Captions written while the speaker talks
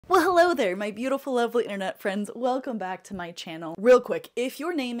Hello there, my beautiful, lovely internet friends. Welcome back to my channel. Real quick, if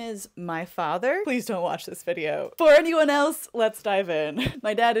your name is my father, please don't watch this video. For anyone else, let's dive in.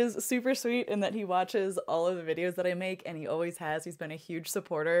 My dad is super sweet in that he watches all of the videos that I make, and he always has. He's been a huge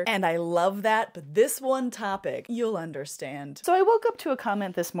supporter, and I love that, but this one topic, you'll understand. So I woke up to a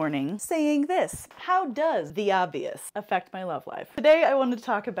comment this morning saying this: how does the obvious affect my love life? Today I wanted to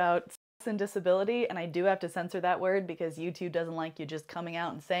talk about and disability, and I do have to censor that word because YouTube doesn't like you just coming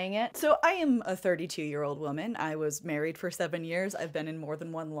out and saying it. So I am a 32-year-old woman. I was married for 7 years. I've been in more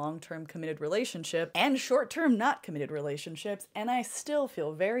than one long-term committed relationship and short-term not committed relationships, and I still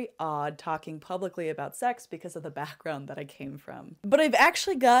feel very odd talking publicly about sex because of the background that I came from. But I've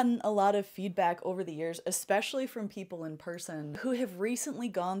actually gotten a lot of feedback over the years, especially from people in person who have recently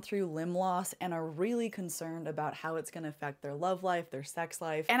gone through limb loss and are really concerned about how it's going to affect their love life, their sex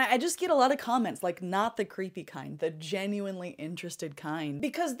life. And I just get a lot of comments, like not the creepy kind, the genuinely interested kind,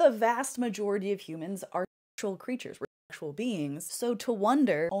 because the vast majority of humans are sexual creatures. We're sexual beings, so to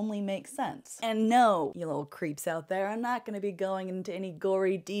wonder only makes sense. And no, you little creeps out there, I'm not going to be going into any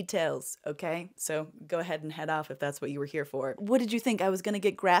gory details, okay? So go ahead and head off if that's what you were here for. What did you think, I was going to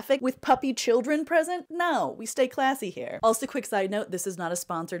get graphic with puppy children present? No, we stay classy here. Also, quick side note, this is not a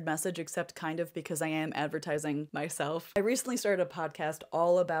sponsored message, except kind of because I am advertising myself. I recently started a podcast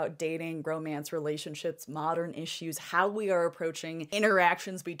all about dating, romance, relationships, modern issues, how we are approaching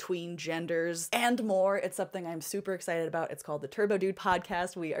interactions between genders, and more. It's something I'm super excited about. It's called the Turbo Dude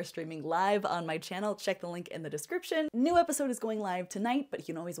Podcast. We are streaming live on my channel. Check the link in the description. New episode is going live tonight, but you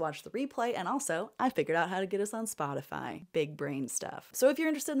can always watch the replay. And also, I figured out how to get us on Spotify. Big brain stuff. So if you're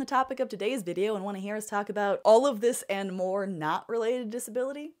interested in the topic of today's video and want to hear us talk about all of this and more not related to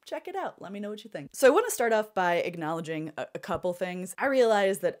disability, check it out. Let me know what you think. So I want to start off by acknowledging a couple things. I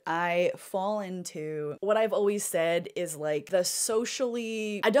realize that I fall into what I've always said is like the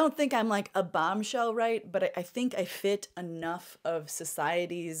socially, I don't think I'm like a bombshell, right? But I think I fit enough of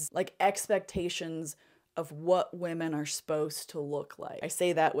society's like expectations of what women are supposed to look like. I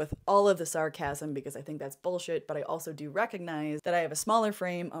say that with all of the sarcasm because I think that's bullshit, but I also do recognize that I have a smaller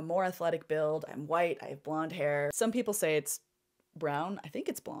frame, a more athletic build, I'm white, I have blonde hair. Some people say it's brown. I think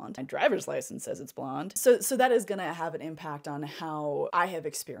it's blonde. My driver's license says it's blonde. So that is gonna have an impact on how I have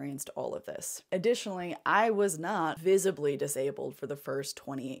experienced all of this. Additionally, I was not visibly disabled for the first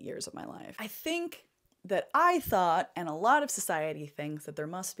 28 years of my life. I think that I thought, and a lot of society thinks, that there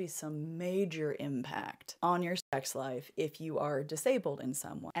must be some major impact on your sex life if you are disabled in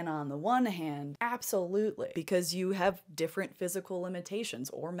some way. And on the one hand, absolutely, because you have different physical limitations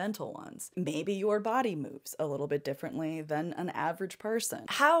or mental ones. Maybe your body moves a little bit differently than an average person.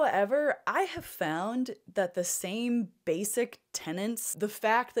 However, I have found that the same basic tenets, the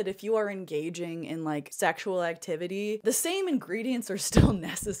fact that if you are engaging in like sexual activity, the same ingredients are still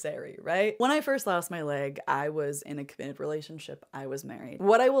necessary, right? When I first lost my leg, I was in a committed relationship. I was married.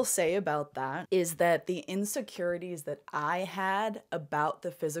 What I will say about that is that the insecurities that I had about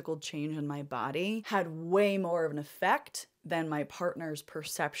the physical change in my body had way more of an effect than my partner's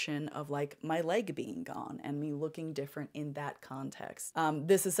perception of like my leg being gone and me looking different in that context.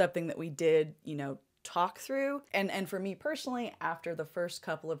 This is something that we did, talk through. And for me personally, after the first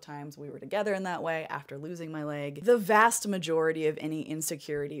couple of times we were together in that way, after losing my leg, the vast majority of any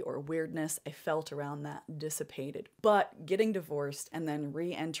insecurity or weirdness I felt around that dissipated. But getting divorced and then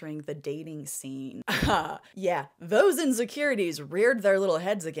re-entering the dating scene, yeah, those insecurities reared their little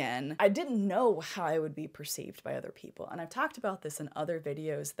heads again. I didn't know how I would be perceived by other people. And I've talked about this in other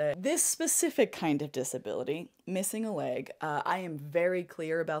videos that this specific kind of disability, missing a leg, I am very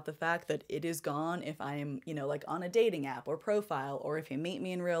clear about the fact that it is gone if I am, like on a dating app or profile, or if you meet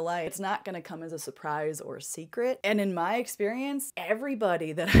me in real life. It's not gonna come as a surprise or a secret. And in my experience,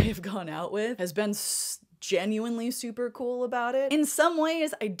 everybody that I have gone out with has been genuinely super cool about it. In some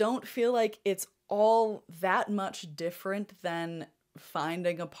ways, I don't feel like it's all that much different than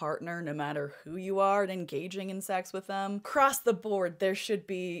finding a partner, no matter who you are, and engaging in sex with them. Across the board, there should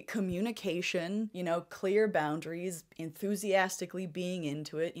be communication, clear boundaries, enthusiastically being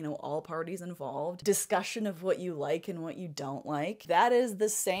into it, all parties involved, discussion of what you like and what you don't like. That is the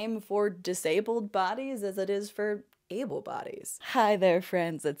same for disabled bodies as it is for able bodies. Hi there,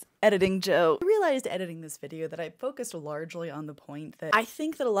 friends, it's Editing Joe. I realized editing this video that I focused largely on the point that I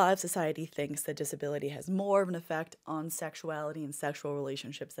think that a lot of society thinks that disability has more of an effect on sexuality and sexual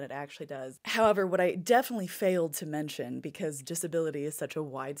relationships than it actually does. However, what I definitely failed to mention, because disability is such a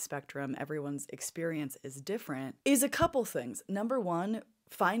wide spectrum, everyone's experience is different, is a couple things. Number one,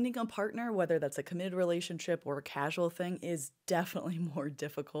 finding a partner, whether that's a committed relationship or a casual thing, is definitely more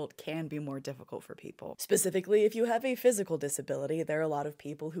difficult, can be more difficult for people. Specifically, if you have a physical disability, there are a lot of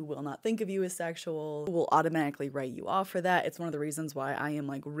people who will not think of you as sexual, who will automatically write you off for that. It's one of the reasons why I am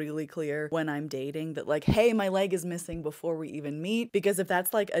like really clear when I'm dating that like, hey, my leg is missing before we even meet, because if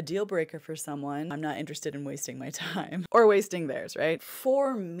that's like a deal breaker for someone, I'm not interested in wasting my time or wasting theirs, right?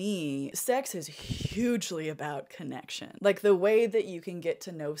 For me, sex is hugely about connection. Like the way that you can get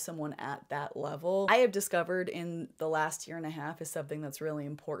to know someone at that level, I have discovered in the last year and a half is something that's really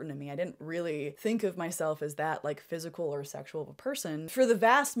important to me. I didn't really think of myself as that like physical or sexual of a person for the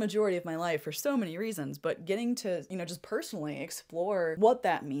vast majority of my life for so many reasons, but getting to, you know, just personally explore what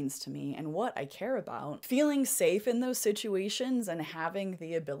that means to me and what I care about, feeling safe in those situations and having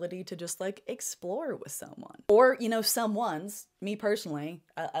the ability to just like explore with someone or, you know, someone's. Me personally,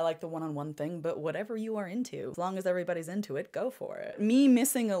 I like the one-on-one thing, but whatever you are into, as long as everybody's into it, go for it. Me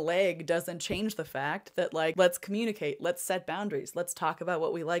missing a leg doesn't change the fact that like, let's communicate, let's set boundaries, let's talk about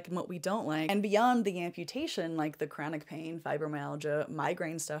what we like and what we don't like. And beyond the amputation, like the chronic pain, fibromyalgia,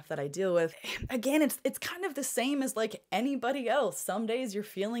 migraine stuff that I deal with, again, it's kind of the same as like anybody else. Some days you're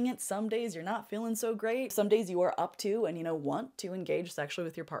feeling it, some days you're not feeling so great. Some days you are up to and, you know, want to engage sexually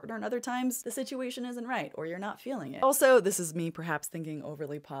with your partner, and other times the situation isn't right or you're not feeling it. Also, this is me perhaps thinking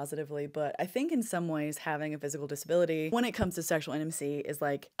overly positively, but I think in some ways having a physical disability when it comes to sexual intimacy is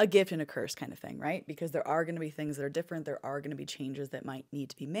like a gift and a curse kind of thing, right? Because there are going to be things that are different, there are going to be changes that might need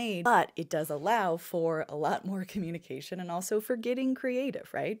to be made, but it does allow for a lot more communication and also for getting creative,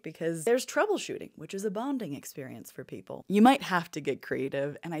 right? Because there's troubleshooting, which is a bonding experience for people. You might have to get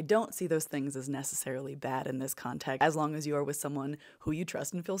creative, and I don't see those things as necessarily bad in this context, as long as you are with someone who you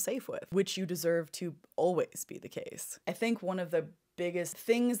trust and feel safe with, which you deserve to always be the case. I think one of the biggest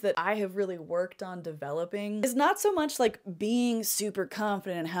things that I have really worked on developing is not so much like being super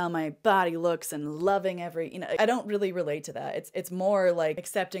confident in how my body looks and loving every, you know, I don't really relate to that. It's more like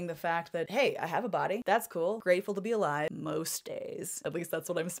accepting the fact that, hey, I have a body. That's cool. Grateful to be alive most days. At least that's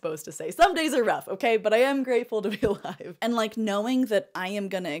what I'm supposed to say. Some days are rough, okay? But I am grateful to be alive. And like knowing that I am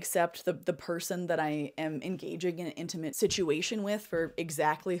gonna accept the person that I am engaging in an intimate situation with for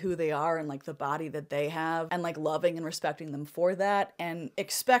exactly who they are and like the body that they have, and like loving and respecting them for that, and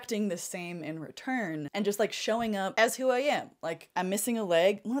expecting the same in return, and just like showing up as who I am. Like, I'm missing a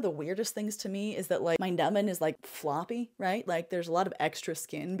leg. One of the weirdest things to me is that like my abdomen is like floppy, right? Like there's a lot of extra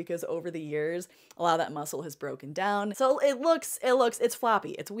skin because over the years a lot of that muscle has broken down. So it's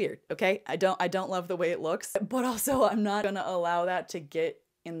floppy. It's weird, okay? I don't love the way it looks, but also I'm not gonna allow that to get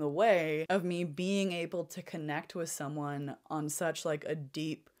in the way of me being able to connect with someone on such like a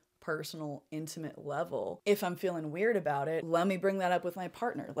deep, personal, intimate level. If I'm feeling weird about it, let me bring that up with my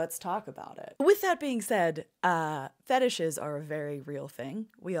partner. Let's talk about it. With that being said, fetishes are a very real thing.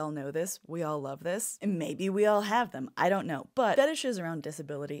 We all know this. We all love this. And maybe we all have them. I don't know. But fetishes around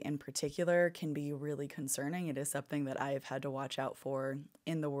disability in particular can be really concerning. It is something that I have had to watch out for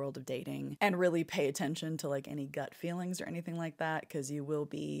in the world of dating and really pay attention to like any gut feelings or anything like that, because you will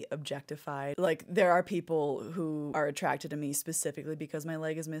be objectified. Like there are people who are attracted to me specifically because my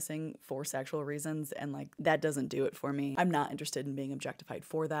leg is missing for sexual reasons, and like that doesn't do it for me. I'm not interested in being objectified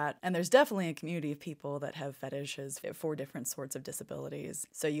for that. And there's definitely a community of people that have fetishes for different sorts of disabilities,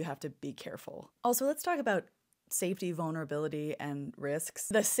 so you have to be careful. Also, let's talk about safety, vulnerability, and risks.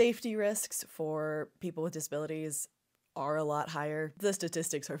 The safety risks for people with disabilities are a lot higher. The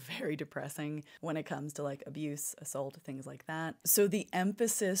statistics are very depressing when it comes to like abuse, assault, things like that. So the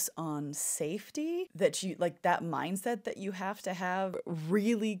emphasis on safety, that you like, that mindset that you have to have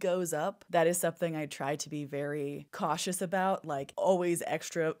really goes up. That is something I try to be very cautious about, like always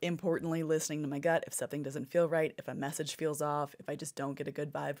extra importantly listening to my gut if something doesn't feel right, if a message feels off, if I just don't get a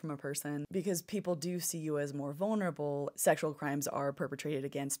good vibe from a person, because people do see you as more vulnerable. Sexual crimes are perpetrated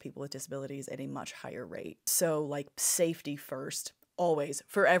against people with disabilities at a much higher rate. So like safety first, always,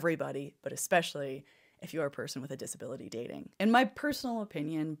 for everybody, but especially if you are a person with a disability dating. In my personal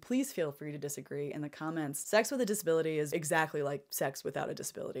opinion, please feel free to disagree in the comments. Sex with a disability is exactly like sex without a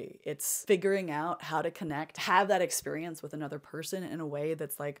disability. It's figuring out how to connect, have that experience with another person in a way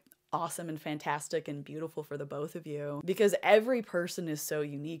that's like awesome and fantastic and beautiful for the both of you, because every person is so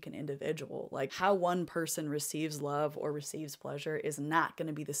unique and individual. Like how one person receives love or receives pleasure is not going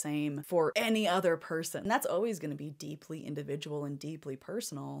to be the same for any other person. And that's always going to be deeply individual and deeply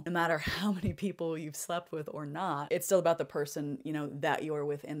personal, no matter how many people you've slept with or not. It's still about the person, you know, that you're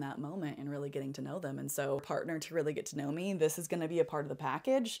with in that moment and really getting to know them. And so partner, to really get to know me, this is going to be a part of the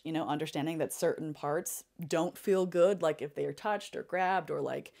package, you know, understanding that certain parts don't feel good, like if they are touched or grabbed or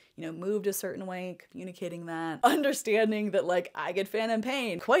like, you moved a certain way, communicating that, understanding that like I get phantom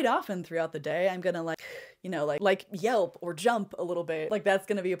pain quite often throughout the day. I'm gonna like yelp or jump a little bit. Like that's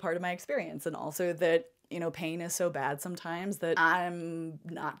gonna be a part of my experience. And also that pain is so bad sometimes that I'm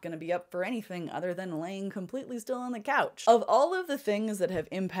not gonna be up for anything other than laying completely still on the couch. Of all of the things that have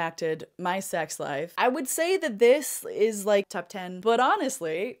impacted my sex life, I would say that this is like top 10. But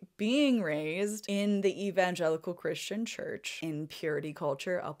honestly, being raised in the evangelical Christian church in purity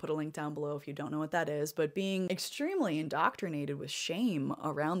culture, I'll put a link down below if you don't know what that is, but being extremely indoctrinated with shame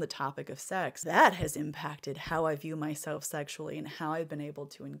around the topic of sex, that has impacted how I view myself sexually and how I've been able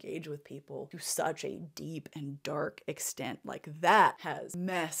to engage with people to such a deep and dark extent. Like that has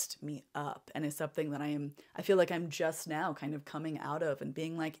messed me up, and it's something that I feel like I'm just now kind of coming out of and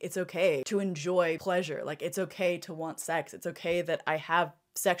being like, it's okay to enjoy pleasure. Like it's okay to want sex. It's okay that I have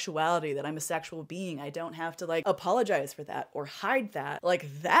sexuality, that I'm a sexual being. I don't have to like apologize for that or hide that. Like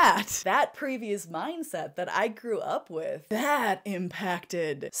that previous mindset that I grew up with, that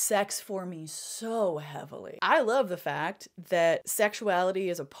impacted sex for me so heavily. I love the fact that sexuality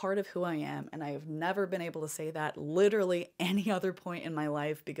is a part of who I am, and I have never been able to say that literally any other point in my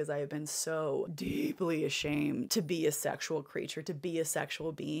life because I have been so deeply ashamed to be a sexual creature, to be a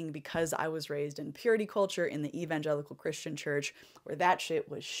sexual being, because I was raised in purity culture in the evangelical Christian church where that shit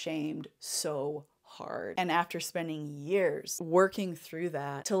was shamed so hard. And after spending years working through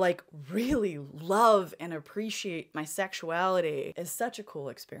that to like really love and appreciate my sexuality is such a cool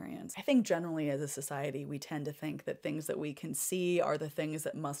experience. I think generally as a society, we tend to think that things that we can see are the things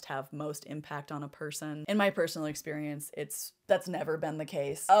that must have most impact on a person. In my personal experience, that's never been the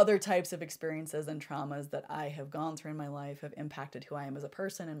case. Other types of experiences and traumas that I have gone through in my life have impacted who I am as a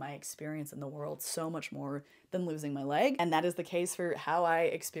person and my experience in the world so much more than losing my leg. And that is the case for how I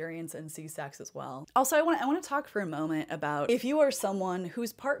experience and see sex as well. Also, I want to talk for a moment about if you are someone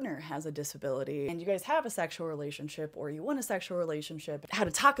whose partner has a disability and you guys have a sexual relationship or you want a sexual relationship, how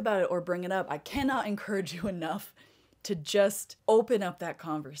to talk about it or bring it up. I cannot encourage you enough to just open up that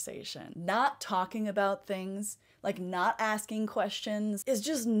conversation. Not talking about things, like not asking questions, is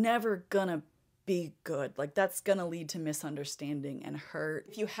just never gonna be good. Like that's gonna lead to misunderstanding and hurt.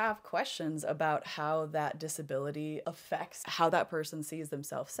 If you have questions about how that disability affects how that person sees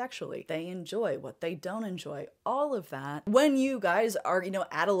themselves sexually, they enjoy, what they don't enjoy, all of that, when you guys are,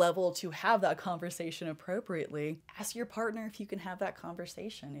 at a level to have that conversation appropriately, ask your partner if you can have that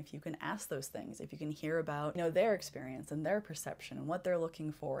conversation, if you can ask those things, if you can hear about, their experience and their perception and what they're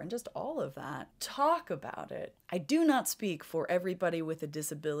looking for and just all of that. Talk about it. I do not speak for everybody with a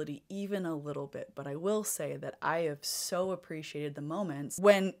disability even a little bit, but I will say that I have so appreciated the moments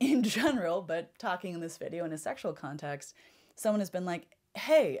when, in general, but talking in this video in a sexual context, someone has been like,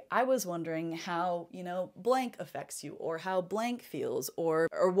 hey, I was wondering how, blank affects you, or how blank feels, or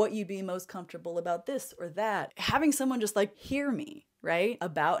what you'd be most comfortable about this or that. Having someone just like hear me, right,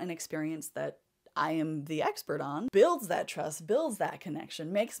 about an experience that I am the expert on, builds that trust, builds that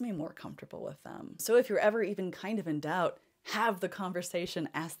connection, makes me more comfortable with them. So if you're ever even kind of in doubt, have the conversation,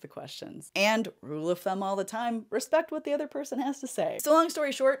 ask the questions. And rule of thumb all the time, respect what the other person has to say. So long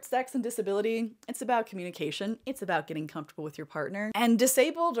story short, sex and disability, it's about communication. It's about getting comfortable with your partner. And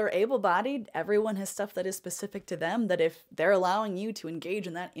disabled or able-bodied, everyone has stuff that is specific to them that if they're allowing you to engage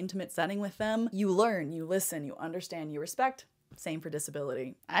in that intimate setting with them, you learn, you listen, you understand, you respect. Same for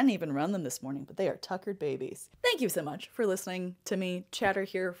disability. I didn't even run them this morning, but they are tuckered babies. Thank you so much for listening to me chatter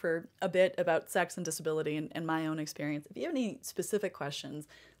here for a bit about sex and disability and my own experience. If you have any specific questions,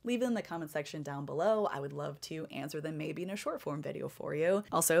 leave them in the comment section down below. I would love to answer them maybe in a short form video for you.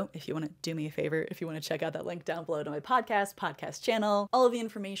 Also, if you want to do me a favor, if you want to check out that link down below to my podcast channel, all of the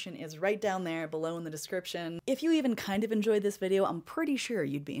information is right down there below in the description. If you even kind of enjoyed this video, I'm pretty sure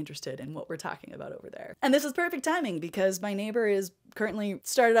you'd be interested in what we're talking about over there. And this is perfect timing because my neighbor is currently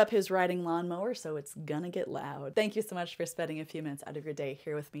started up his riding lawnmower, so it's gonna get loud. Thank you so much for spending a few minutes out of your day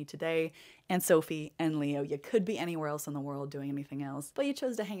here with me today. And Sophie and Leo, you could be anywhere else in the world doing anything else, but you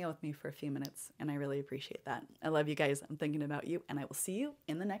chose to hang out with me for a few minutes, and I really appreciate that. I love you guys, I'm thinking about you, and I will see you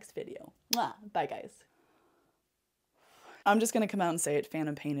in the next video. Mwah. Bye guys. I'm just gonna come out and say it,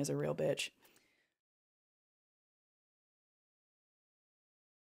 phantom pain is a real bitch.